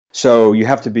So you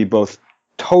have to be both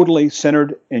totally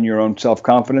centered in your own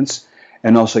self-confidence,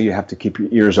 and also you have to keep your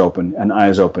ears open and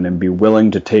eyes open and be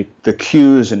willing to take the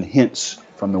cues and hints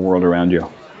from the world around you.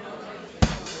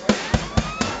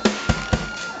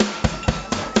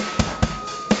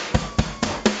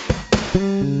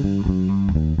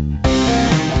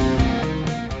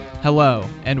 Hello,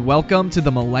 and welcome to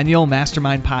the Millennial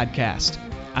Mastermind Podcast.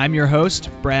 I'm your host,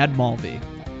 Brad Mulvey.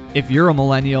 If you're a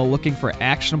millennial looking for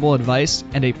actionable advice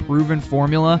and a proven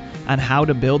formula on how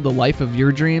to build the life of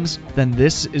your dreams, then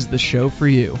this is the show for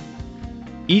you.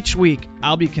 Each week,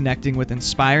 I'll be connecting with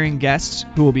inspiring guests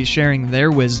who will be sharing their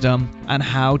wisdom on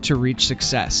how to reach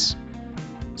success.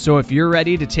 So if you're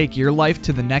ready to take your life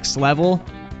to the next level,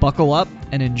 buckle up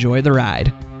and enjoy the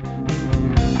ride.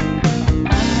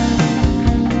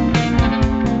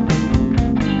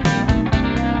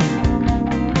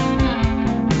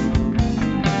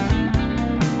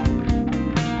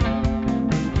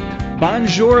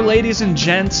 Bonjour, ladies and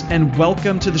gents, and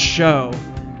welcome to the show.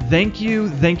 Thank you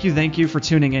for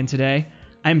tuning in today.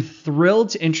 I'm thrilled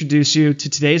to introduce you to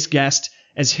today's guest,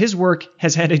 as his work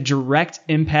has had a direct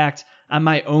impact on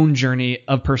my own journey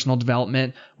of personal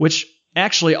development, which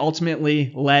actually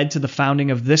ultimately led to the founding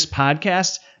of this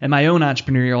podcast and my own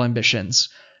entrepreneurial ambitions.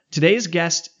 Today's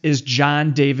guest is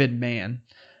John David Mann.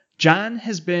 John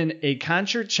has been a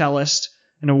concert cellist,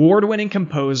 an award-winning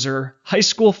composer, high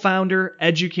school founder,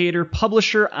 educator,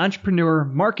 publisher, entrepreneur,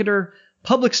 marketer,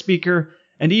 public speaker,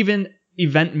 and even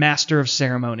event master of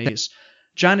ceremonies.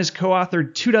 John has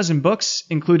co-authored 24 books,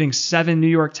 including 7 New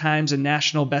York Times and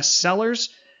national bestsellers.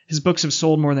 His books have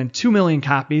sold more than 2 million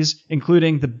copies,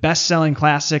 including the best-selling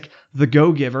classic The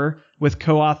Go-Giver with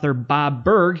co-author Bob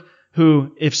Burg,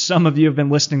 who, if some of you have been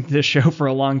listening to this show for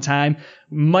a long time,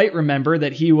 might remember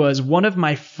that he was one of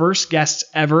my first guests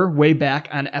ever way back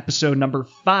on episode number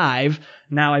 5.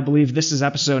 Now I believe this is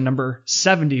episode number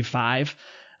 75.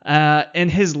 And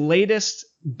his latest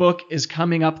book is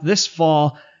coming up this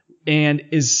fall and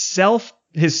is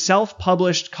his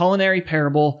self-published culinary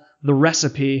parable, The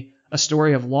Recipe, a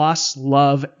story of loss,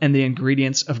 love, and the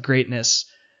ingredients of greatness.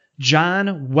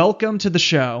 John, welcome to the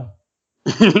show.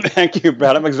 Thank you,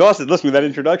 Brad. I'm exhausted listening to that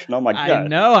introduction. Oh, my God. I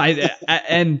know.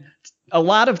 And a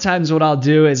lot of times what I'll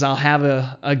do is I'll have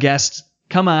a guest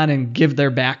come on and give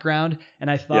their background. And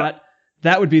I thought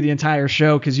that would be the entire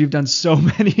show because you've done so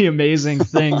many amazing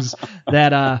things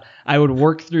that I would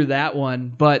work through that one.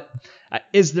 But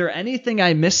is there anything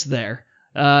I missed there?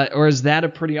 Or is that a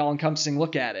pretty all-encompassing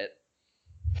look at it?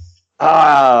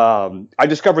 I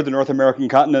discovered the North American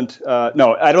continent.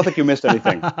 No, I don't think you missed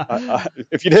anything.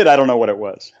 If you did, I don't know what it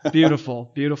was.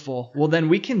 Beautiful. Well, then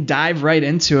we can dive right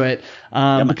into it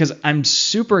because I'm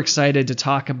super excited to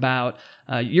talk about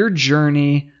your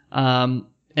journey. And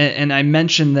I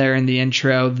mentioned there in the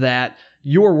intro that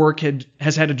your work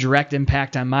has had a direct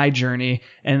impact on my journey.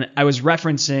 And I was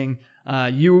referencing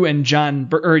you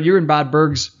and Bob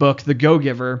Burg's book, The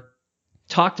Go-Giver,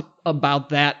 talked about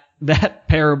that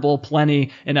parable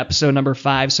plenty in episode number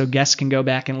 5, so guests can go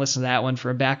back and listen to that one for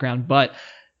a background. But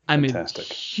I'm Fantastic.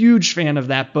 A huge fan of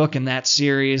that book and that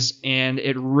series, and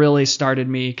it really started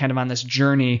me kind of on this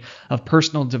journey of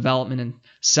personal development and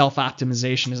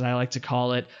self-optimization, as I like to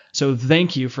call it. So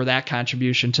thank you for that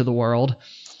contribution to the world.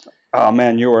 Oh,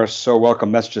 man, you are so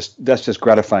welcome. That's just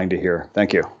gratifying to hear.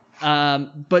 Thank you.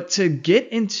 But to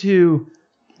get into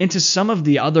some of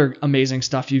the other amazing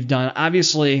stuff you've done.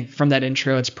 Obviously, from that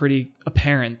intro, it's pretty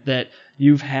apparent that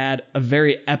you've had a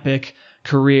very epic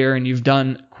career and you've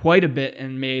done quite a bit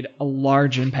and made a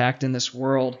large impact in this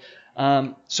world.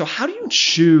 So how do you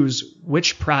choose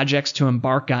which projects to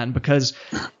embark on? Because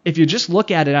if you just look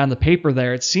at it on the paper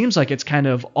there, it seems like it's kind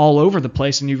of all over the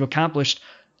place and you've accomplished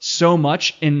so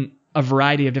much in a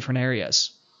variety of different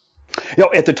areas.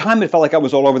 At the time, it felt like I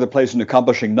was all over the place and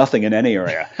accomplishing nothing in any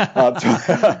area.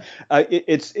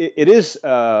 It is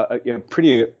a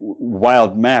pretty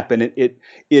wild map, and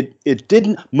it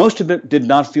didn't. Most of it did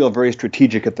not feel very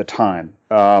strategic at the time.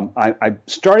 I'm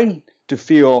starting to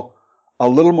feel a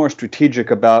little more strategic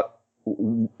about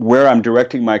where I'm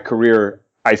directing my career,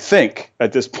 I think,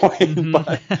 at this point. Mm-hmm.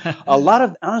 But a lot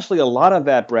of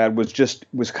that, Brad,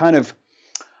 was kind of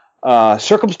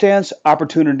circumstance,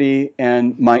 opportunity,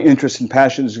 and my interests and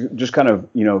passions just kind of,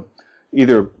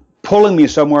 either pulling me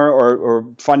somewhere or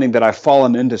finding that I've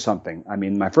fallen into something. I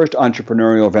mean, my first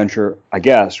entrepreneurial venture, I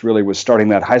guess, really was starting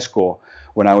that high school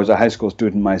when I was a high school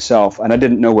student myself. And I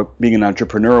didn't know what being an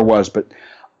entrepreneur was, but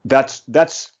that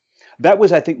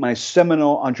was, I think, my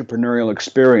seminal entrepreneurial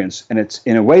experience. And it's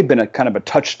in a way been a kind of a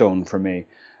touchstone for me.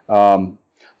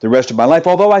 The rest of my life,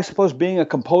 although I suppose being a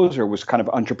composer was kind of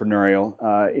entrepreneurial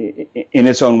in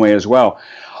its own way as well.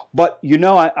 But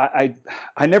I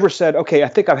never said, okay, I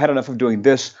think I've had enough of doing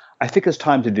this. I think it's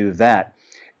time to do that.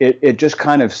 It just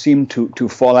kind of seemed to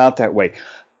fall out that way.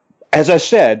 As I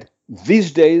said,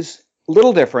 these days, a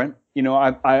little different.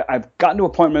 I've gotten to a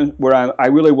point where I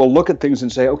really will look at things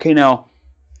and say, okay, now,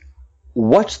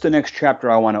 what's the next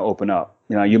chapter I want to open up?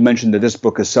 You mentioned that this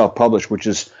book is self-published, which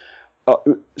is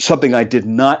something I did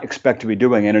not expect to be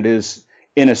doing, and it is,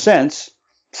 in a sense,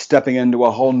 stepping into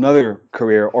a whole nother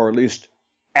career, or at least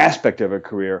aspect of a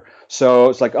career. So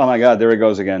it's like, oh my God, there he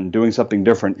goes again, doing something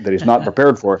different that he's not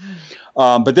prepared for.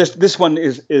 But this one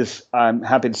is, I'm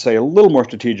happy to say, a little more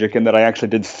strategic in that I actually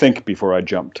did think before I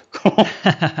jumped.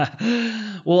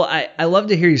 Well, I love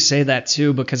to hear you say that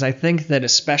too, because I think that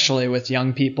especially with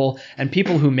young people and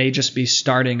people who may just be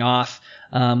starting off,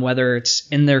 whether it's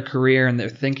in their career and they're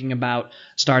thinking about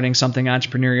starting something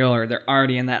entrepreneurial, or they're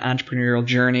already in that entrepreneurial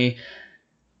journey,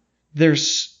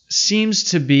 there's seems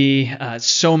to be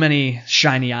so many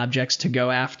shiny objects to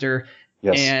go after.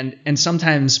 Yes. And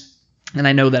sometimes, and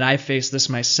I know that I face this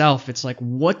myself, it's like,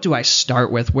 what do I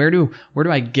start with? Where do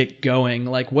I get going?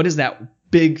 Like, what is that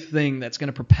big thing that's going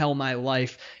to propel my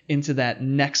life into that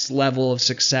next level of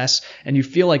success? And you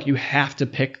feel like you have to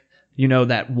pick,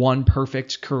 that one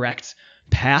perfect, correct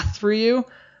path for you.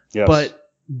 Yes.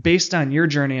 But based on your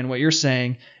journey and what you're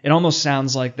saying, it almost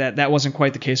sounds like that wasn't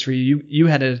quite the case for you. You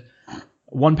had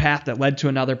one path that led to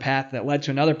another path that led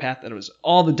to another path, that it was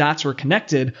all the dots were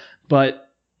connected, but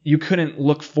you couldn't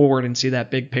look forward and see that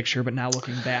big picture. But now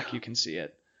looking back, you can see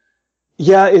it.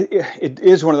 Yeah, it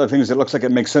is one of the things that looks like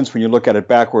it makes sense when you look at it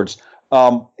backwards.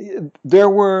 There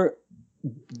were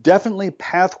definitely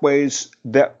pathways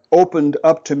that opened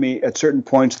up to me at certain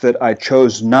points that I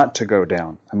chose not to go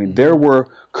down. I mean, there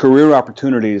were career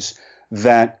opportunities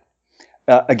that,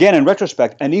 again, in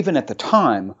retrospect, and even at the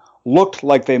time, looked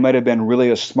like they might have been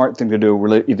really a smart thing to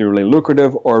do, either really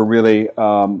lucrative or really,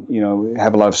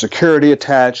 have a lot of security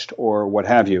attached or what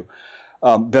have you,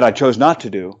 that I chose not to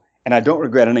do. And I don't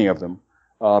regret any of them,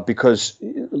 because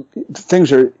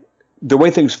the way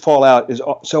things fall out is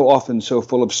so often so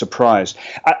full of surprise.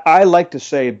 I like to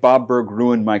say Bob Burg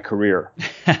ruined my career.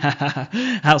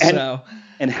 How so?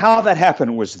 And how that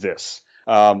happened was this.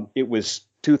 It was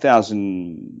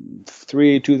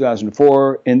 2003,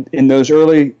 2004, in those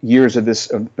early years of this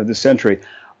century,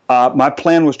 my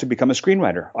plan was to become a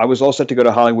screenwriter. I was all set to go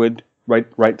to Hollywood,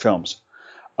 write films.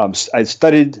 I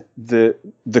studied the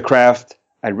craft.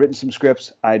 I'd written some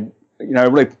scripts. I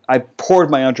poured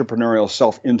my entrepreneurial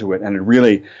self into it, and it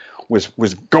really was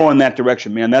going that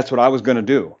direction. Man, that's what I was going to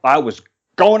do. I was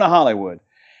going to Hollywood,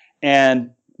 and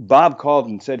Bob called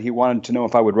and said he wanted to know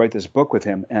if I would write this book with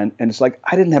him, and it's like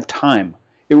I didn't have time.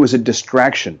 It was a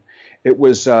distraction. It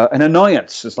was an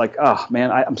annoyance. It's like, oh,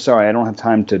 man, I'm sorry. I don't have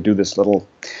time to do this little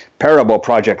parable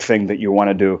project thing that you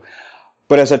want to do.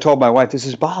 But as I told my wife, this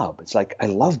is Bob. It's like, I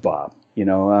love Bob,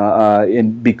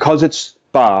 and because it's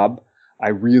Bob, I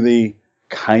really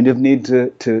kind of need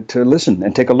to listen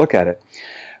and take a look at it.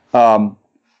 And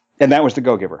that was the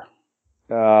Go-Giver.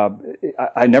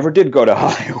 I never did go to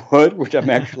Hollywood, which I'm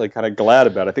actually kind of glad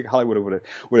about. I think Hollywood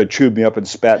would have chewed me up and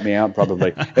spat me out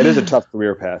probably. It is a tough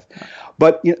career path.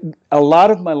 But a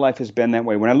lot of my life has been that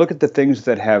way. When I look at the things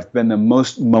that have been the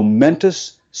most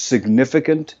momentous,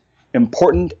 significant,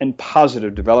 important, and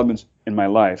positive developments in my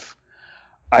life,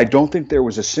 I don't think there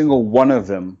was a single one of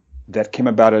them that came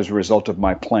about as a result of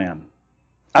my plan.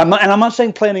 I'm not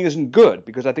saying planning isn't good,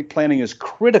 because I think planning is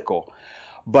critical.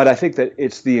 But I think that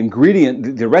it's the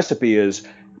ingredient, the recipe is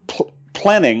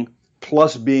planning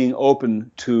plus being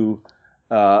open to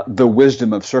the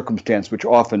wisdom of circumstance, which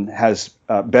often has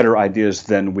better ideas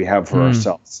than we have for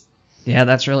ourselves. Yeah,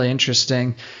 that's really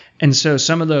interesting. And so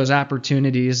some of those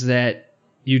opportunities that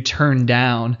you turned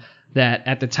down that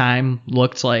at the time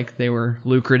looked like they were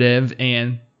lucrative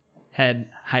and had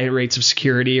high rates of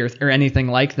security or anything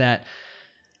like that,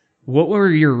 what were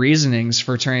your reasonings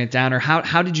for turning it down, or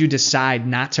how did you decide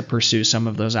not to pursue some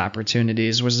of those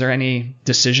opportunities? Was there any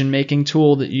decision-making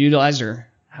tool that you utilized, or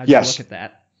how did you look at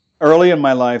that? Early in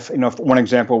my life, one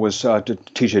example was to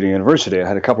teach at a university. I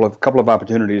had a couple of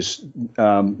opportunities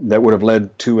that would have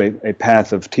led to a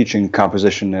path of teaching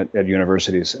composition at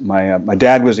universities. My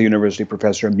dad was a university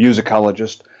professor, a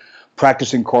musicologist,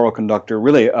 practicing choral conductor,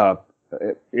 really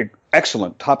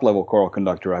excellent top-level choral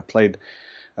conductor. I played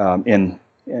in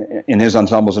his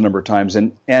ensembles a number of times.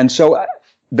 And so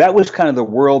that was kind of the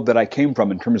world that I came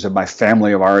from in terms of my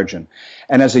family of origin.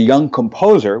 And as a young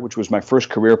composer, which was my first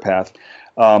career path,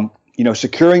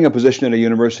 securing a position at a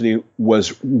university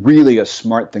was really a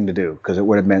smart thing to do because it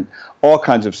would have meant all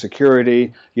kinds of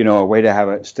security, a way to have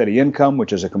a steady income,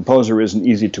 which as a composer isn't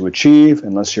easy to achieve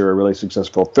unless you're a really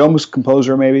successful film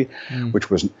composer, maybe, which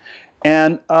wasn't.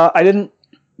 And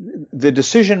the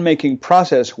decision-making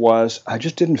process was, I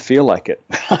just didn't feel like it.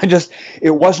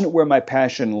 It wasn't where my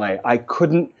passion lay. I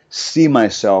couldn't see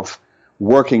myself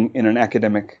working in an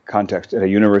academic context at a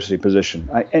university position.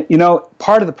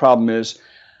 Part of the problem is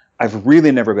I've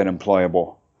really never been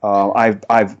employable.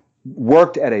 I've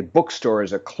worked at a bookstore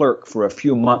as a clerk for a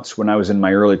few months when I was in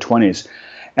my early 20s,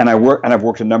 and I've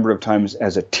worked a number of times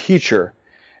as a teacher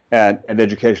at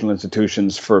educational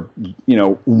institutions for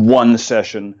one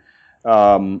session.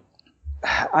 I'm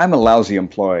a lousy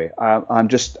employee. I'm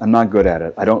not good at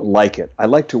it. I don't like it. I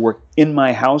like to work in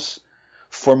my house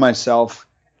for myself,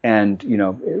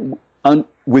 and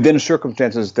within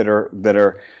circumstances that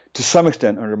are to some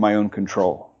extent under my own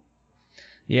control.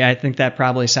 Yeah, I think that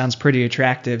probably sounds pretty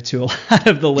attractive to a lot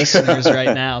of the listeners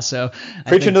right now. So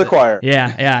preaching to the choir.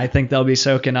 Yeah, I think they'll be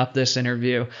soaking up this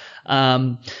interview.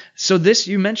 So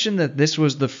you mentioned that this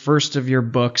was the first of your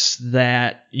books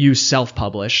that you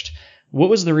self-published. What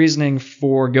was the reasoning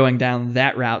for going down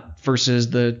that route versus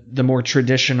the more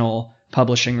traditional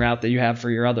publishing route that you have for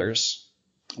your others?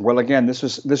 Well, again, this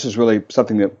is really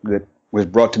something that was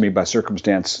brought to me by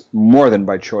circumstance more than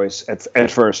by choice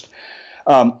at first.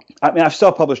 I've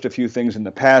self-published a few things in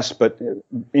the past, but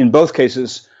in both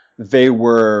cases, they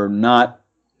were not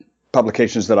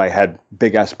publications that I had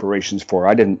big aspirations for.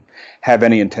 I didn't have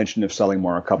any intention of selling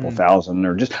more than a couple thousand,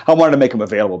 or I wanted to make them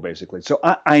available, basically. So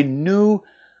I knew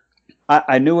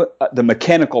the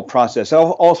mechanical process.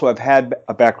 Also, I've had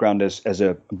a background as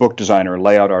a book designer,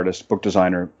 layout artist, book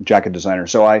designer, jacket designer.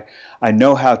 So I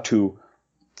know how to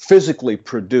physically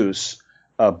produce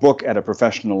a book at a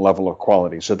professional level of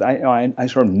quality. So I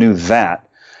sort of knew that.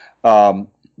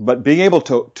 But being able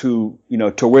to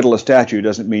whittle a statue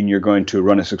doesn't mean you're going to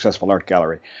run a successful art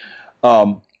gallery.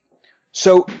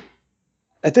 So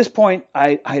at this point,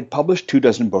 I had published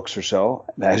 24 books or so,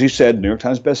 as you said, New York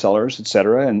Times bestsellers, et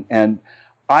cetera. And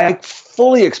I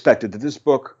fully expected that this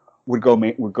book would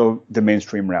go the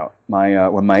mainstream route.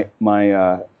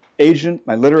 My agent,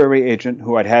 my literary agent,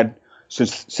 who I'd had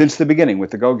since the beginning with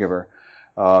The Go-Giver,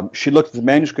 she looked at the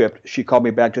manuscript. She called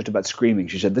me back just about screaming.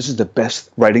 She said, "This is the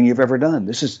best writing you've ever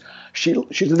done. She said,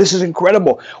 this is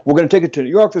incredible. We're going to take it to New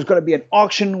York. There's going to be an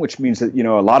auction, which means that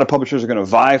a lot of publishers are going to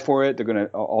vie for it. They're going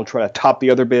to all try to top the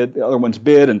other one's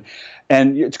bid, and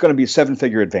it's going to be a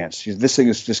 7-figure advance. She said, this thing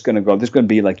is just going to go. This is going to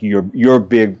be like your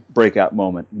big breakout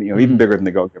moment. Even bigger than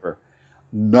The Go-Giver."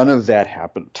 None of that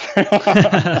happened.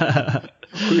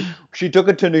 She took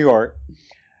it to New York.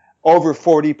 Over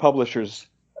 40 publishers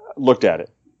looked at it,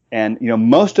 and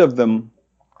most of them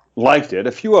liked it.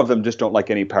 A few of them just don't like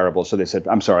any parables, so they said,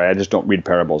 "I'm sorry, I just don't read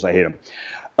parables. I hate them."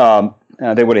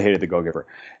 They would have hated The Go-Giver,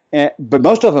 but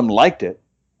most of them liked it.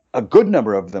 A good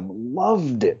number of them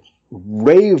loved it,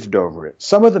 raved over it.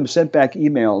 Some of them sent back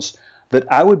emails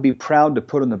that I would be proud to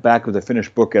put on the back of the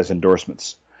finished book as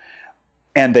endorsements,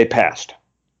 and they passed.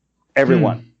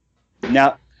 Everyone.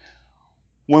 Now,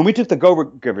 when we took The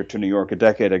Go-Giver to New York a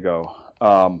decade ago,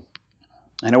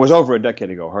 and it was over a decade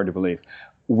ago, hard to believe,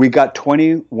 we got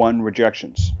 21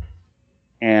 rejections,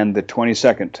 and the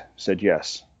 22nd said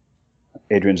yes.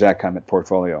 Adrian Zackheim at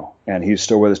Portfolio, and he's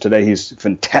still with us today. He's a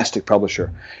fantastic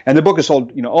publisher, and the book has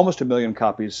sold almost 1 million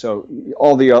copies. So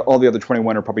all the other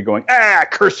 21 are probably going,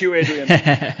 curse you, Adrian.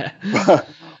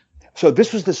 So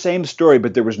this was the same story,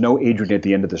 but there was no Adrian at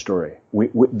the end of the story.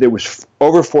 There was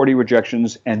over 40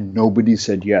 rejections, and nobody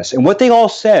said yes. And what they all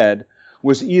said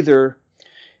was either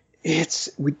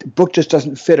the book just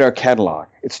doesn't fit our catalog.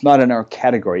 It's not in our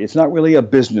category. It's not really a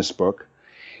business book.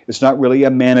 It's not really a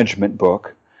management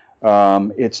book.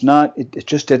 It's not. It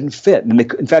just didn't fit. And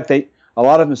in fact, a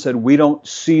lot of them said, we don't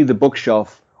see the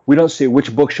bookshelf. We don't see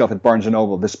which bookshelf at Barnes &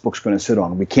 Noble this book's going to sit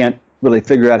on. We can't really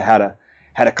figure out how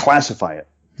to classify it.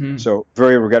 So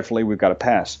very regretfully, we've got to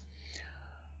pass.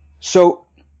 So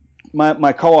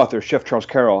my co-author, Chef Charles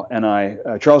Carroll,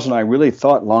 and Charles and I really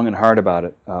thought long and hard about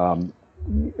it.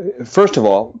 First of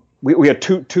all, we had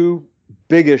two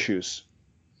big issues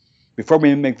before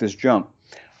we make this jump.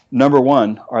 Number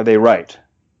one, are they right,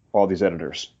 all these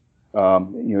editors?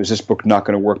 Is this book not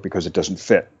going to work because it doesn't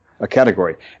fit a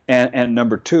category? And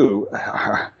number two,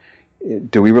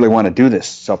 do we really want to do this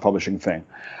self-publishing thing?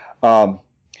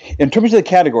 In terms of the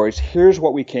categories, here's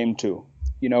what we came to.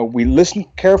 We listened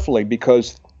carefully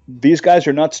because these guys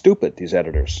are not stupid, these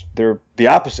editors. They're the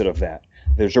opposite of that.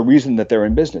 There's a reason that they're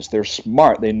in business. They're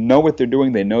smart. They know what they're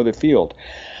doing. They know the field.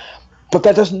 But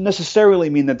that doesn't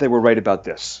necessarily mean that they were right about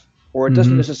this. or it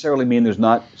doesn't necessarily mean there's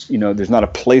not a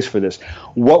place for this.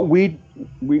 What we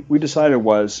decided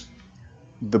was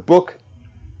the book.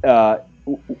 I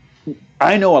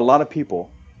know a lot of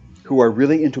people who are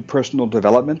really into personal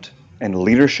development and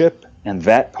leadership and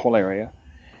that whole area,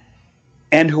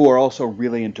 and who are also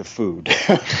really into food,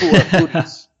 who are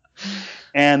foodies.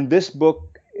 And this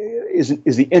book is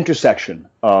the intersection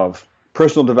of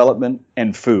personal development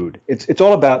and food. It's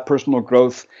all about personal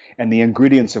growth and the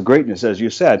ingredients of greatness, as you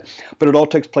said, but it all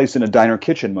takes place in a diner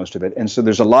kitchen, most of it. And so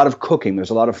there's a lot of cooking, there's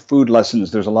a lot of food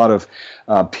lessons, there's a lot of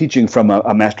teaching from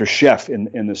a master chef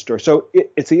in this story. So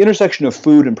it's the intersection of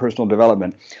food and personal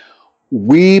development.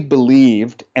 We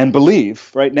believed and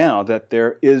believe right now that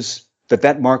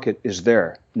that market is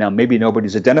there. Now, maybe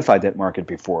nobody's identified that market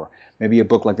before. Maybe a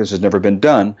book like this has never been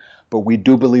done, but we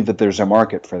do believe that there's a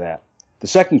market for that. The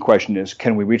second question is,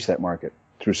 can we reach that market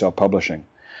through self-publishing?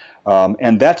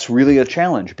 And that's really a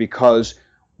challenge because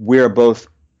we're both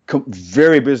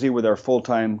very busy with our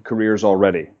full-time careers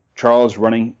already. Charles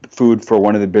running food for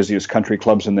one of the busiest country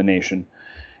clubs in the nation,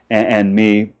 and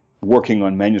me working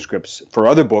on manuscripts for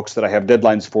other books that I have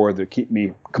deadlines for that keep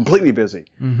me completely busy.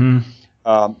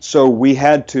 So we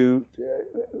had to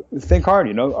think hard.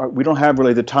 We don't have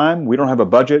really the time. We don't have a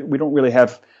budget. We don't really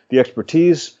have the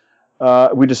expertise.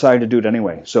 We decided to do it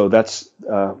anyway. So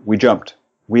we jumped.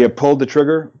 We have pulled the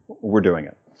trigger. We're doing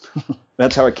it.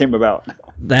 That's how it came about.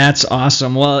 That's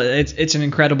awesome. Well, it's an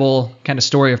incredible kind of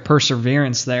story of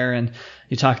perseverance there. And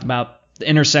you talked about the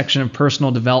intersection of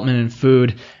personal development and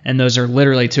food, and those are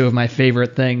literally two of my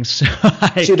favorite things. So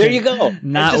there you go.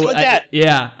 Just like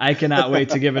that. I cannot wait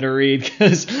to give it a read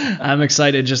because I'm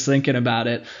excited just thinking about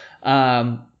it.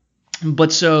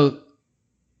 But so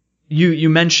you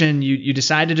mentioned you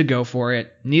decided to go for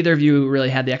it. Neither of you really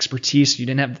had the expertise. You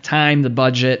didn't have the time, the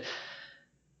budget.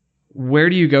 Where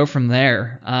do you go from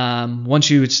there? Once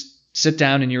you sit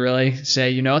down and you really say,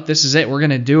 you know what, this is it. We're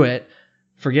going to do it.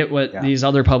 Forget what these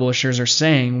other publishers are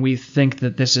saying. We think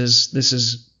that this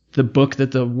is the book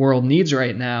that the world needs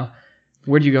right now.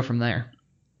 Where do you go from there?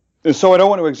 So I don't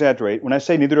want to exaggerate. When I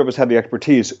say neither of us have the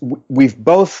expertise, we've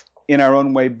both, in our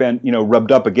own way, been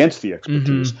rubbed up against the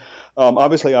expertise.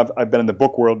 Obviously, I've been in the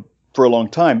book world for a long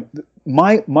time.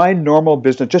 My normal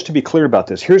business, just to be clear about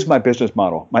this, here's my business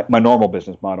model, my normal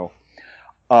business model.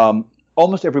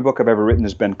 Almost every book I've ever written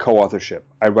has been co-authorship.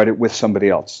 I write it with somebody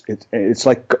else. It's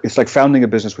like founding a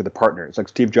business with a partner. It's like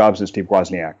Steve Jobs and Steve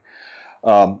Wozniak.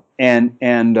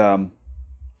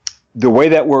 The way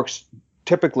that works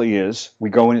typically is we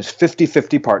go in as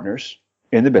 50-50 partners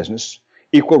in the business,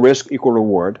 equal risk, equal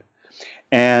reward.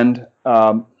 And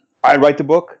I write the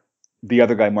book, the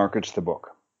other guy markets the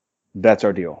book. That's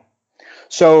our deal.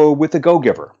 So with the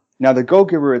Go-Giver. Now, the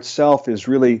Go-Giver itself is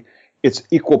really, it's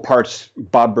equal parts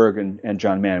Bob Burg and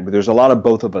John Mann, but there's a lot of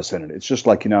both of us in it. It's just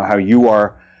like, how you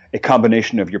are a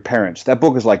combination of your parents. That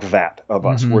book is like that of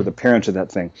us. We're the parents of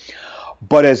that thing.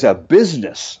 But as a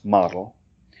business model,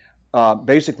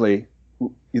 basically,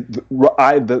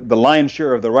 the lion's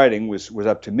share of the writing was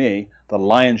up to me. The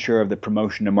lion's share of the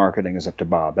promotion and marketing is up to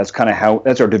Bob. That's kind of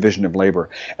that's our division of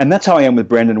labor. And that's how I am with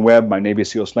Brandon Webb, my Navy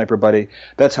SEAL sniper buddy.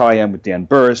 That's how I am with Dan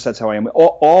Burris. That's how I am with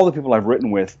all the people I've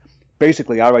written with.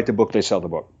 Basically, I write the book, they sell the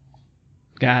book.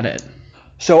 Got it.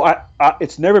 So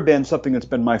it's never been something that's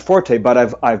been my forte, but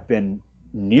I've been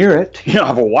near it.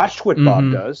 I've watched what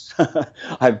Bob does.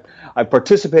 I've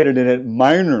participated in it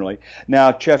minorly.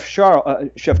 Now, Chef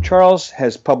Charles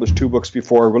has published 2 books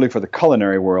before, really for the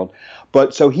culinary world.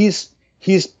 But so he's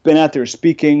been out there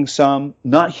speaking some,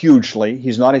 not hugely.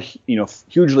 He's not a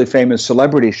hugely famous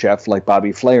celebrity chef like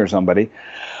Bobby Flay or somebody,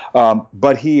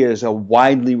 but he is a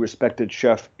widely respected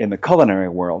chef in the culinary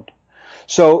world.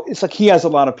 So it's like he has a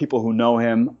lot of people who know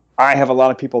him. I have a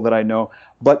lot of people that I know,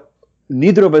 but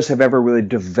neither of us have ever really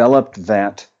developed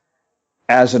that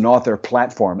as an author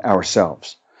platform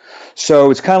ourselves.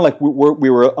 So it's kind of like we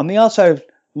were on the outside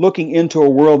looking into a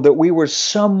world that we were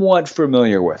somewhat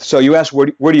familiar with. So you asked,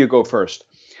 where do you go first?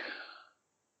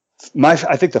 I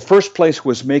think the first place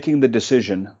was making the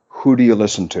decision, who do you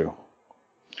listen to?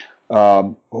 Who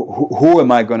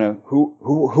are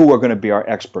going to be our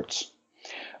experts?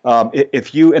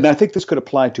 And I think this could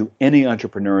apply to any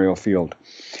entrepreneurial field.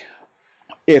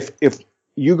 If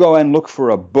you go and look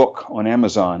for a book on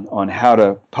Amazon on how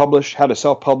to publish, how to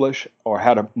self-publish, or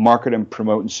how to market and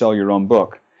promote and sell your own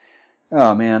book,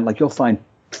 oh man, you'll find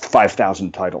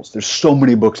 5,000 titles. There's so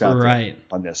many books out there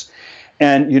on this.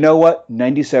 And you know what?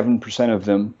 97% of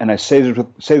them, and I say this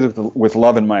with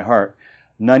love in my heart,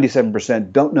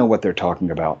 97% don't know what they're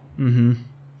talking about.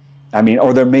 I mean,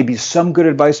 or there may be some good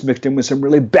advice mixed in with some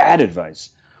really bad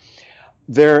advice.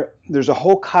 there's a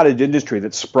whole cottage industry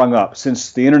that's sprung up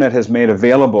since the internet has made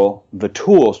available the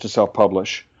tools to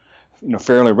self-publish,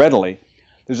 fairly readily.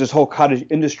 There's this whole cottage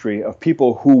industry of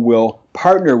people who will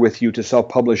partner with you to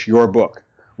self-publish your book,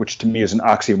 which to me is an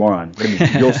oxymoron. What do you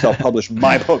mean, you'll self-publish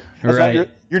my book? Right.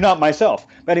 You're not myself.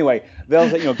 But anyway, they'll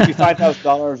say, give me $5,000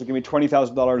 or give me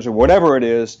 $20,000 or whatever it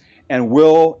is, and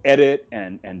we'll edit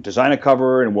and design a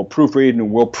cover, and we'll proofread,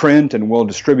 and we'll print, and we'll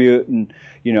distribute, and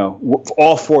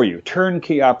all for you.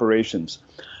 Turnkey operations.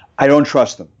 I don't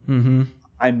trust them. Mm-hmm.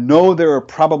 I know there are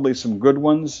probably some good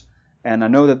ones, and I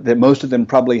know that most of them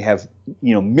probably have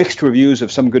mixed reviews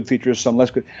of some good features, some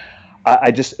less good.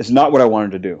 It's not what I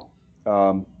wanted to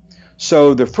do.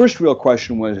 So the first real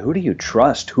question was, who do you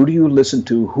trust? Who do you listen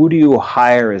to? Who do you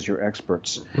hire as your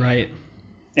experts? Right.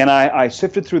 And I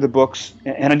sifted through the books,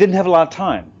 and I didn't have a lot of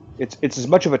time. It's as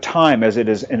much of a time as it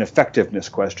is an effectiveness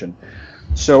question.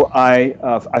 So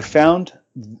I found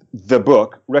the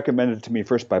book recommended to me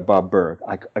first by Bob Burg.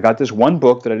 I got this one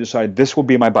book that I decided this will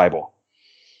be my Bible.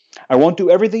 I won't do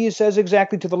everything he says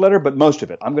exactly to the letter, but most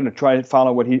of it. I'm going to try to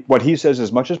follow what he says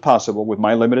as much as possible with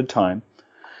my limited time.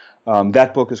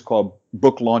 That book is called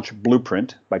Book Launch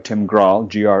Blueprint by Tim Grahl,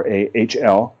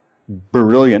 Grahl.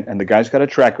 Brilliant, and the guy's got a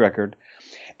track record.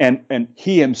 And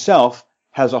he himself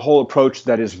has a whole approach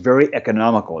that is very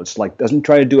economical. It's like, doesn't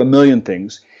try to do a million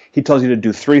things. He tells you to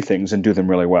do 3 things and do them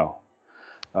really well.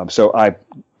 So I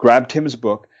grabbed Tim's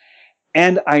book,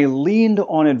 and I leaned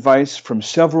on advice from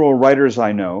several writers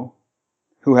I know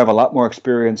who have a lot more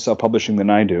experience self-publishing than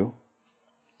I do.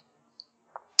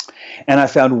 And I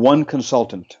found one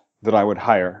consultant that I would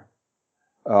hire.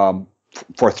 For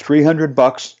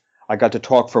 $300, I got to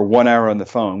talk for 1 hour on the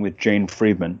phone with Jane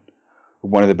Friedman,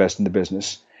 one of the best in the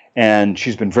business. And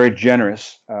she's been very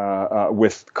generous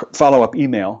with follow-up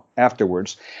email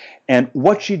afterwards. And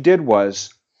what she did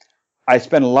was, I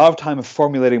spent a lot of time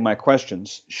formulating my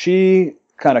questions. She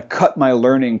kind of cut my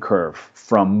learning curve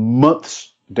from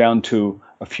months down to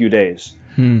a few days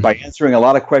by answering a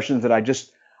lot of questions that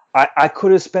I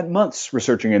could have spent months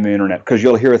researching in the internet, because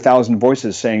you'll hear 1,000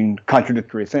 voices saying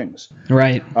contradictory things.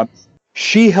 Right.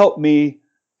 She helped me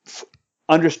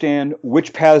understand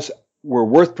which paths were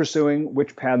worth pursuing,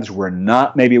 which paths were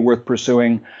not maybe worth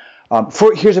pursuing.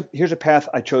 Here's a path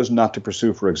I chose not to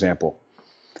pursue, for example.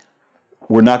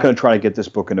 We're not going to try to get this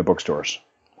book into bookstores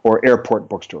or airport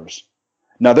bookstores.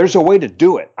 Now, there's a way to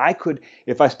do it. I could,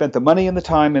 if I spent the money and the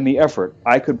time and the effort,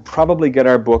 I could probably get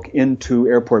our book into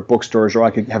airport bookstores, or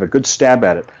I could have a good stab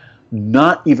at it.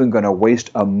 Not even going to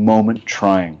waste a moment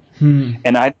trying.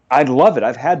 And I'd love it.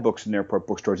 I've had books in airport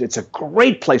bookstores. It's a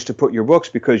great place to put your books,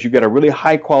 because you get a really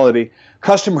high-quality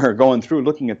customer going through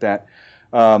looking at that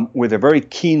with a very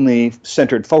keenly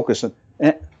centered focus.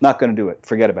 Not going to do it.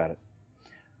 Forget about it.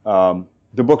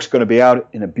 The book's going to be out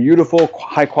in a beautiful,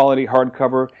 high-quality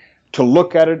hardcover. To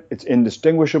look at it, it's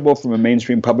indistinguishable from a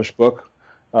mainstream published book.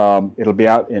 It'll be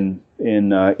out in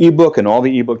ebook and all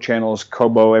the ebook channels,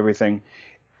 Kobo, everything.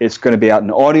 It's going to be out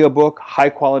in audiobook,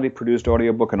 high-quality produced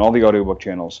audiobook, and all the audiobook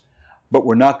channels. But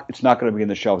it's not going to be in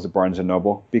the shelves of Barnes &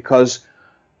 Noble, because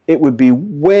it would be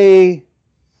way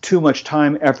too much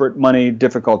time, effort, money,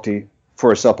 difficulty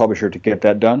for a self-publisher to get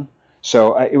that done.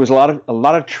 So it was a lot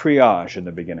of triage in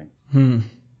the beginning.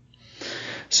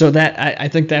 So that I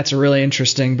think that's really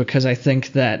interesting, because I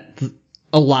think that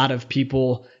a lot of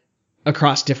people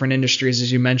across different industries,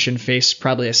 as you mentioned, face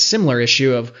probably a similar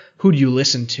issue of who do you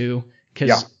listen to,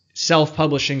 because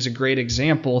self-publishing is a great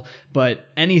example, but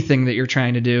anything that you're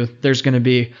trying to do, there's going to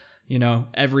be,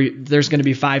 there's going to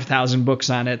be 5,000 books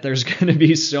on it. There's going to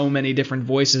be so many different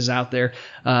voices out there,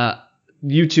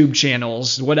 YouTube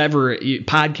channels, whatever,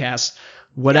 podcasts,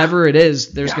 whatever it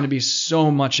is, there's going to be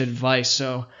so much advice.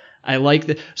 So I like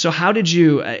that. So how did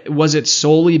you, was it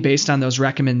solely based on those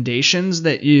recommendations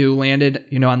that you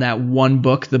landed, on that one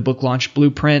book, the Book Launch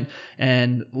Blueprint,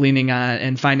 and leaning on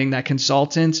and finding that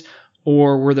consultant,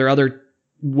 or were there other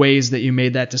ways that you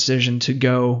made that decision to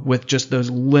go with just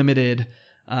those limited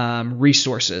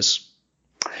resources?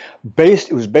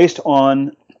 It was based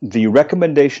on the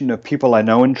recommendation of people I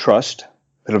know and trust,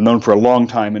 that I've known for a long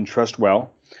time and trust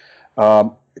well,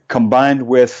 combined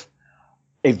with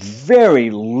a very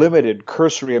limited,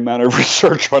 cursory amount of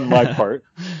research on my part.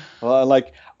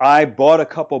 I bought a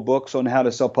couple books on how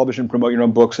to self-publish and promote your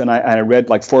own books, and I read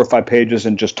like 4 or 5 pages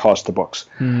and just tossed the books.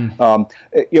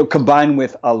 Combined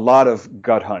with a lot of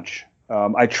gut hunch.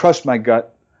 I trust my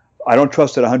gut. I don't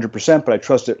trust it 100%, but I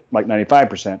trust it like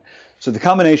 95%. So the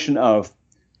combination of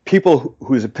people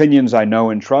whose opinions I know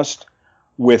and trust,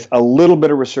 with a little bit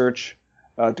of research,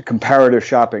 to comparative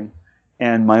shopping,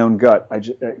 and my own gut, I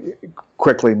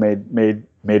quickly made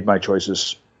my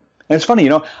choices. And it's funny,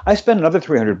 I spent another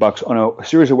 $300 on a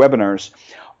series of webinars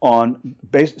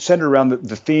centered around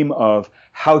the theme of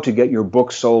how to get your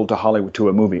book sold to Hollywood, to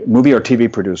a movie or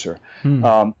TV producer.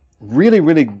 Really,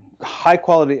 really high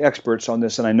quality experts on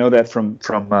this, and I know that from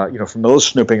those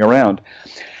snooping around.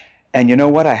 And you know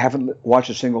what? I haven't watched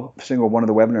a single one of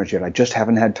the webinars yet. I just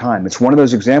haven't had time. It's one of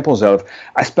those examples of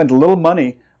I spent a little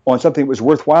money on something that was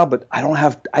worthwhile, but I don't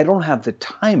have the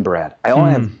time, Brad. I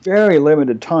only have very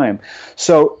limited time.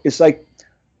 So it's like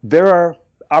there are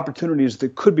opportunities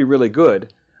that could be really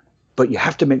good, but you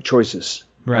have to make choices,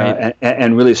 right?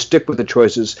 And really stick with the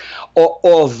choices.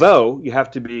 Although you have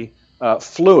to be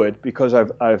fluid, because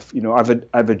I've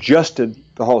adjusted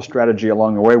the whole strategy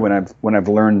along the way when I've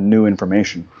learned new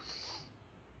information.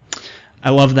 I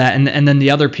love that. And then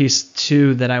the other piece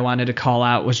too that I wanted to call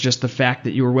out was just the fact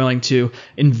that you were willing to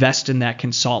invest in that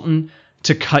consultant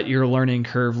to cut your learning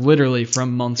curve literally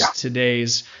from months to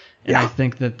days. And I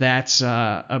think that that's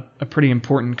a pretty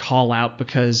important call out,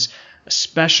 because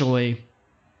especially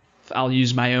I'll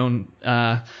use my own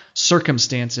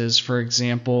circumstances, for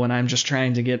example, when I'm just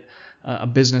trying to get a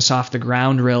business off the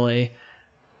ground, really,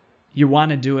 you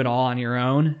want to do it all on your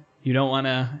own. You don't want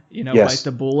to, bite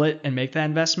the bullet and make that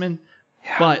investment.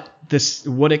 Yeah. But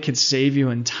what it could save you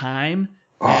in time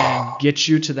and get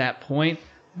you to that point,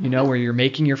 where you're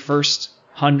making your first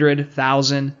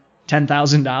 $100,000,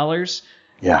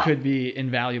 $10,000, could be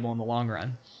invaluable in the long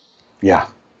run.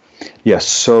 Yeah. Yes.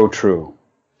 So true.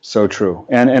 So true.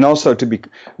 And also to be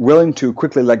willing to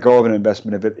quickly let go of an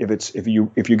investment if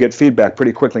you get feedback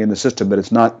pretty quickly in the system that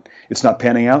it's not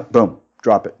panning out, boom,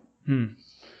 drop it.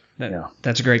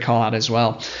 That's a great call out as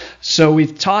well. So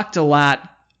we've talked a lot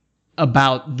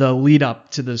about the lead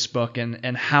up to this book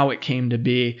and how it came to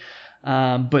be.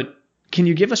 But can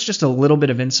you give us just a little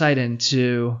bit of insight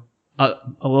into a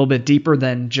little bit deeper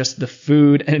than just the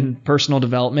food and personal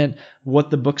development,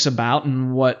 what the book's about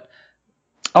and what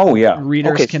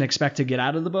readers can expect to get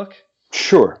out of the book?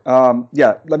 Sure.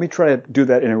 Let me try to do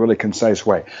that in a really concise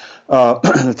way.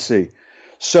 Let's see.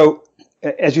 So,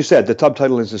 as you said, the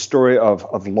subtitle is the story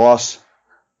of loss,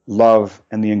 love,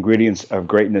 and the ingredients of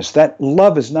greatness. That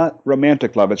love is not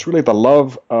romantic love. It's really the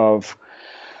love of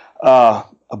a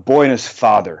boy and his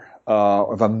father,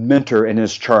 of a mentor in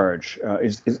his charge.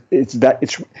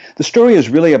 The story is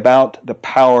really about the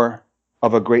power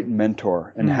of a great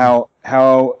mentor and how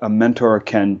a mentor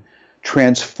can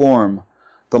transform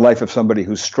the life of somebody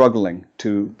who's struggling,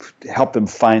 to help them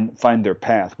find their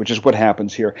path, which is what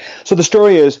happens here. So the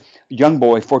story is a young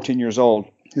boy, 14 years old.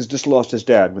 He's just lost his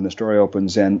dad when the story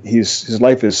opens, and his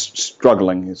life is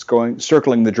struggling. It's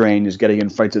circling the drain. He's getting in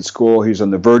fights at school. He's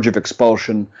on the verge of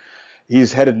expulsion.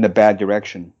 He's headed in a bad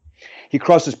direction. He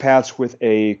crosses paths with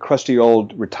a crusty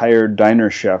old retired diner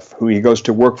chef who he goes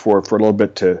to work for a little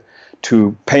bit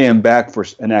to pay him back for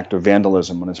an act of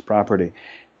vandalism on his property.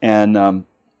 And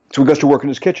so he goes to work in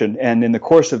his kitchen, and in the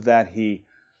course of that, he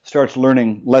starts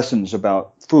learning lessons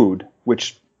about food,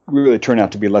 which really turn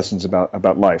out to be lessons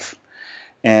about life.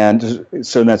 And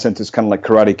so in that sense, it's kind of like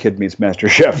Karate Kid meets Master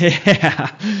Chef.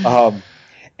 Yeah.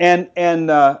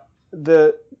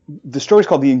 The story is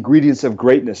called The Ingredients of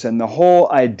Greatness, and the whole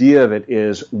idea of it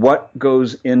is what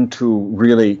goes into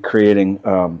really creating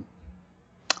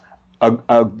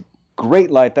a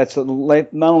great life. That's not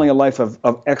only a life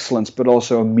of excellence, but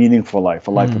also a meaningful life,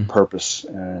 a life of purpose.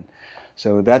 And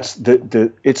so that's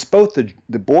it's both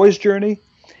the boy's journey,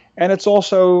 and it's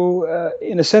also,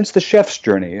 in a sense, the chef's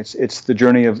journey. It's the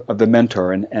journey of the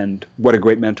mentor and what a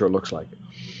great mentor looks like.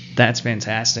 That's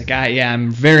fantastic.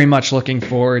 I'm very much looking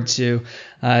forward to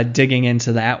digging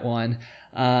into that one.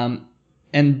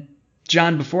 And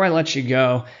John, before I let you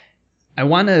go, I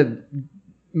want to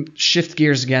shift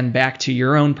gears again back to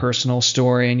your own personal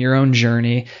story and your own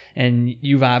journey. And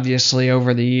you've obviously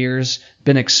over the years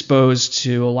been exposed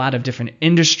to a lot of different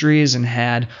industries and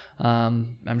had,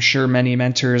 I'm sure, many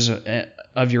mentors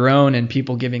of your own and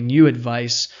people giving you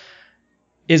advice.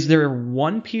 Is there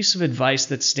one piece of advice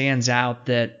that stands out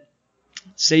that,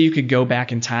 say you could go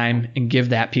back in time and give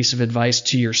that piece of advice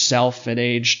to yourself at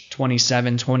age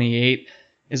 27, 28,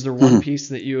 is there one piece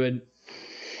that you would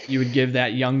give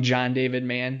that young John David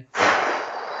Mann?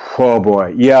 Oh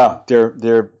boy, yeah,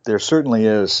 there certainly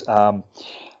is. That's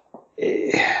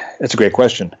a great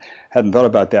question. Hadn't thought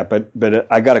about that, but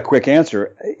I got a quick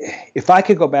answer. If I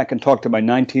could go back and talk to my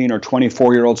 19 or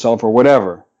 24-year-old self or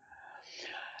whatever,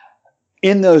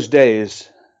 in those days,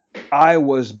 I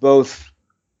was both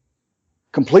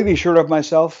completely sure of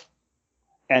myself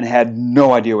and had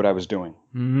no idea what I was doing.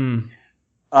 Mm-hmm.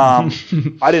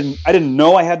 I didn't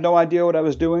know I had no idea what I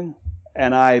was doing,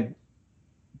 and I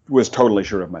was totally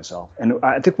sure of myself. And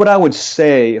I think what I would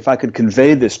say, if I could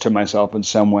convey this to myself in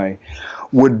some way,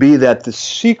 would be that the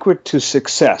secret to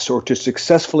success, or to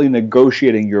successfully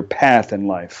negotiating your path in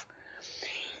life,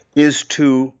 is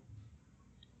to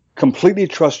completely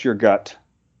trust your gut,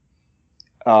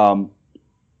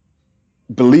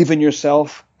 believe in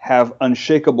yourself, have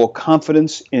unshakable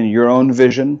confidence in your own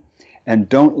vision, and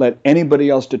don't let anybody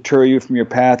else deter you from your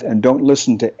path, and don't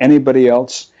listen to anybody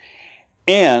else,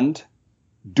 and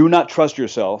do not trust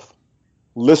yourself.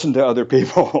 Listen to other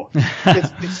people.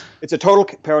 It's a total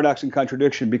paradox and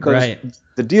contradiction, because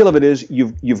the deal of it is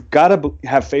you've got to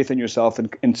have faith in yourself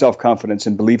and self-confidence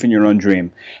and belief in your own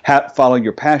dream. Follow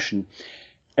your passion.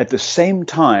 At the same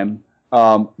time,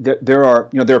 there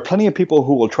are plenty of people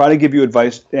who will try to give you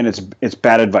advice, and it's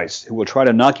bad advice, who will try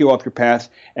to knock you off your path,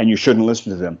 and you shouldn't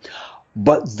listen to them.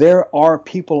 But there are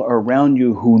people around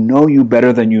you who know you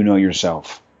better than you know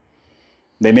yourself.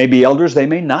 They may be elders, they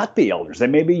may not be elders, they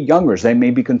may be youngers, they may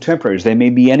be contemporaries, they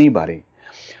may be anybody.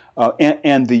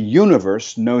 And the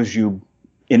universe knows you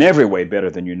in every way better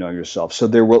than you know yourself. So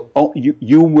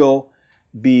you will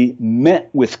be met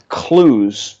with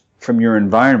clues from your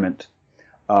environment,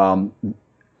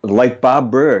 like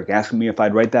Bob Burg asking me if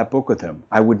I'd write that book with him.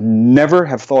 I would never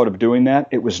have thought of doing that.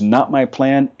 It was not my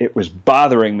plan. It was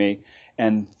bothering me,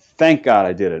 and thank God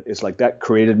I did it. It's like that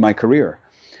created my career.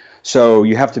 So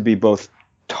you have to be both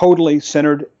totally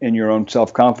centered in your own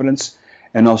self-confidence,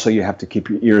 and also you have to keep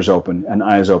your ears open and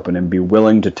eyes open, and be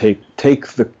willing to take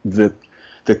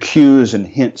the cues and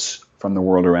hints from the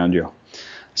world around you.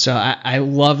 So I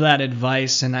love that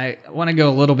advice, and I want to go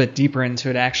a little bit deeper into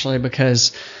it, actually,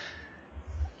 because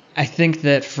I think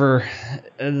that for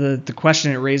the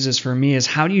question it raises for me is,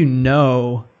 how do you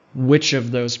know which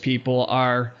of those people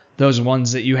are those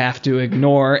ones that you have to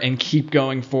ignore and keep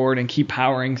going forward and keep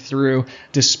powering through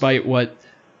despite what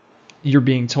you're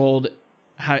being told?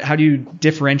 How do you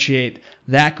differentiate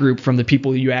that group from the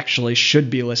people you actually should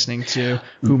be listening to,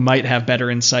 who might have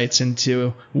better insights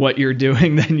into what you're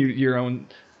doing than your own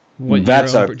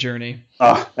journey?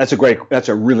 That's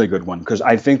a really good one, because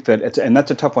I think that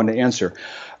that's a tough one to answer.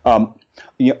 On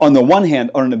the one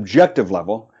hand, on an objective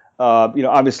level,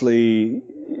 obviously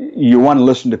you want to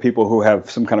listen to people who have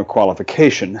some kind of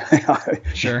qualification.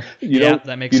 Sure.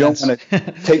 That makes sense. You don't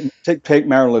want to take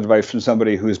marital advice from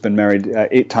somebody who's been married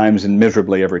 8 times and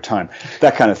miserably every time,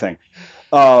 that kind of thing.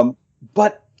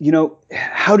 But,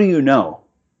 how do you know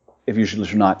if you should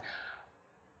listen or not?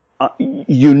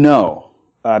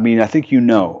 I think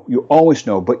you always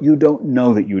know, but you don't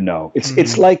know that you know.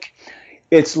 It's like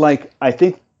I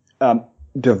think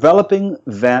developing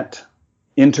that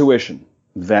intuition,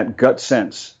 that gut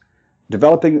sense,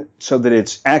 developing so that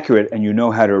it's accurate and you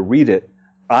know how to read it,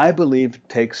 I believe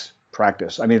takes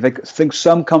practice. I think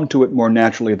some come to it more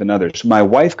naturally than others. My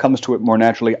wife comes to it more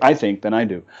naturally, I think, than I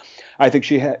do. I think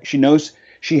she knows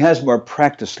she has more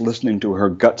practice listening to her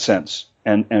gut sense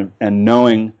and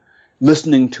knowing,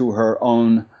 listening to her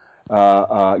own,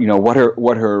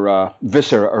 what her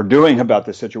viscera are doing about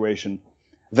the situation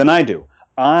than I do.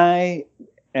 I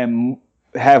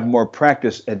have more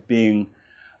practice at being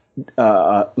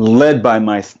led by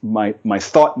my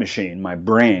thought machine, my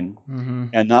brain,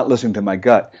 and not listening to my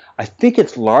gut. I think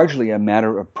it's largely a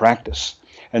matter of practice.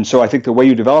 And so I think the way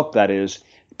you develop that is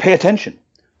pay attention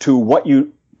to what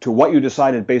you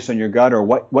decided based on your gut, or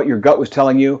what your gut was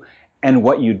telling you, and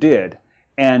what you did,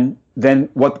 and then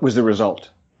what was the result.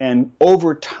 And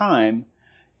over time,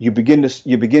 you begin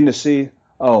to see,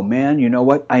 oh man, you know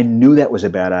what? I knew that was a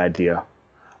bad idea,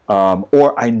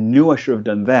 or I knew I should have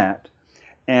done that.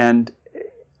 And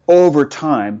over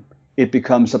time, it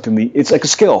becomes something. It's like a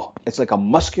skill. It's like a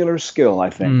muscular skill, I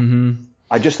think.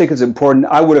 I just think it's important.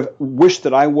 I would have wished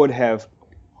that I would have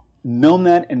known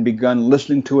that and begun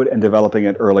listening to it and developing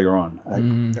it earlier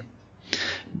on.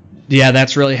 Yeah,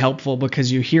 that's really helpful,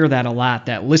 because you hear that a lot,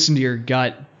 that listen to your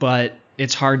gut, but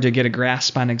it's hard to get a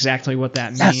grasp on exactly what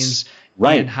that means,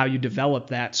 right, and how you develop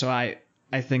that. So I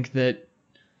think that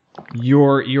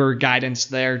your guidance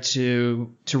there to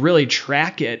really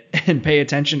track it and pay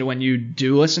attention to when you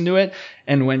do listen to it,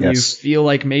 and when you feel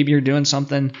like maybe you're doing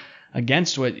something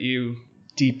against what you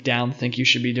deep down think you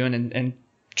should be doing, and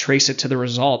trace it to the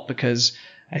result, because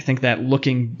I think that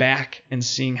looking back and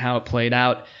seeing how it played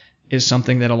out is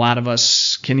something that a lot of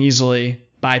us can easily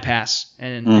bypass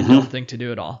and don't think to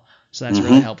do it all. So that's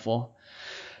really helpful.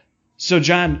 So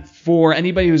John, for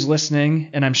anybody who's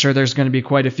listening, and I'm sure there's going to be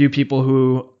quite a few people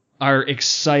who are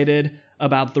excited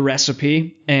about the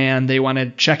recipe and they want to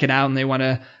check it out and they want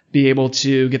to be able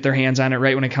to get their hands on it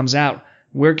right when it comes out,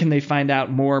 where can they find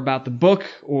out more about the book,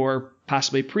 or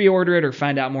possibly pre-order it, or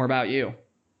find out more about you?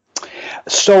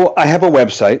 So I have a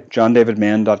website,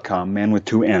 johndavidmann.com, man with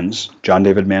two N's,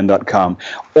 johndavidmann.com.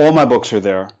 All my books are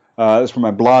there. That's where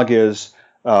my blog is.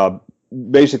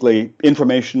 Basically,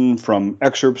 information from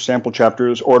excerpts, sample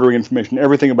chapters, ordering information,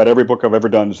 everything about every book I've ever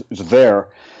done is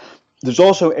there. There's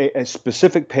also a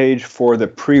specific page for the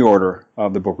pre-order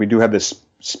of the book. We do have this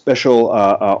special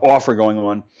offer going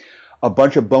on, a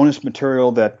bunch of bonus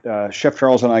material that Chef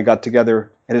Charles and I got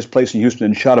together at his place in Houston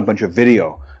and shot a bunch of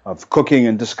video of cooking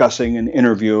and discussing and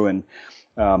interview, and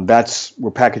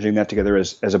we're packaging that together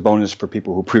as a bonus for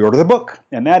people who pre-order the book,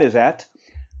 and that is at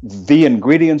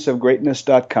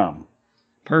theingredientsofgreatness.com.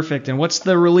 Perfect. And what's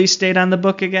the release date on the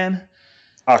book again?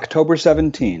 October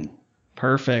 17.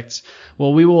 Perfect.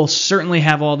 Well, we will certainly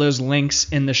have all those links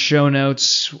in the show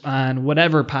notes on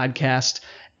whatever podcast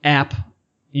app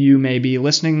you may be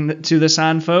listening to this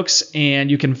on, folks. And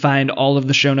you can find all of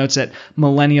the show notes at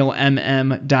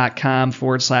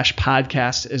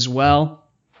millennialmm.com/podcast as well.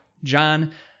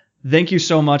 John, thank you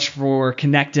so much for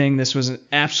connecting. This was an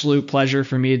absolute pleasure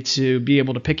for me to be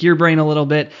able to pick your brain a little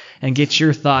bit and get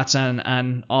your thoughts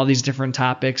on all these different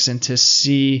topics, and to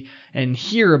see and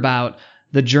hear about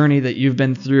the journey that you've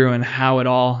been through and how it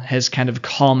all has kind of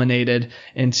culminated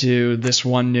into this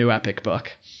one new epic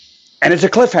book. And it's a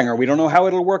cliffhanger. We don't know how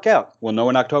it'll work out. We'll know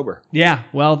in October. Yeah,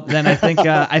 well, then I think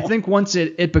once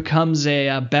it becomes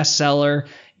a bestseller,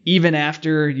 even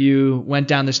after you went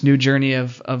down this new journey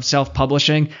of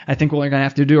self-publishing, I think we're going to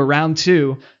have to do a round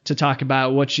 2 to talk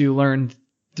about what you learned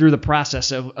through the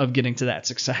process of getting to that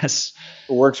success.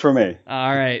 It works for me.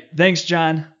 All right. Thanks,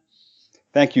 John.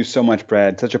 Thank you so much,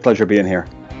 Brad. Such a pleasure being here.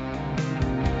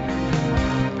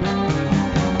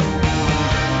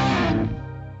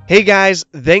 Hey guys,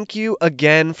 thank you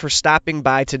again for stopping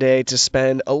by today to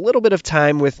spend a little bit of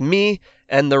time with me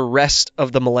and the rest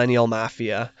of the Millennial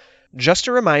Mafia. Just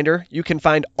a reminder, you can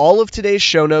find all of today's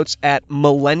show notes at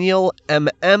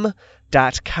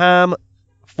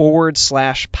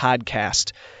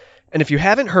millennialmm.com/podcast. And if you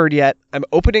haven't heard yet, I'm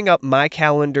opening up my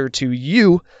calendar to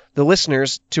you, the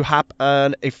listeners, to hop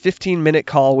on a 15-minute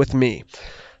call with me.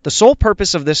 The sole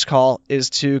purpose of this call is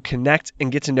to connect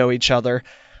and get to know each other.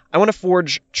 I want to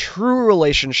forge true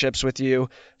relationships with you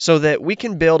so that we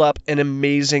can build up an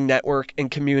amazing network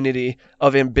and community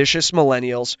of ambitious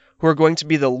millennials who are going to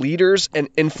be the leaders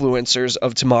and influencers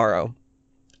of tomorrow.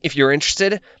 If you're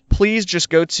interested, please just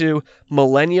go to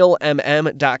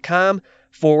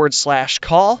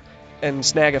millennialmm.com/call and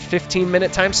snag a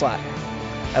 15-minute time slot.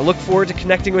 I look forward to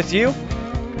connecting with you.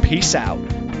 Peace out.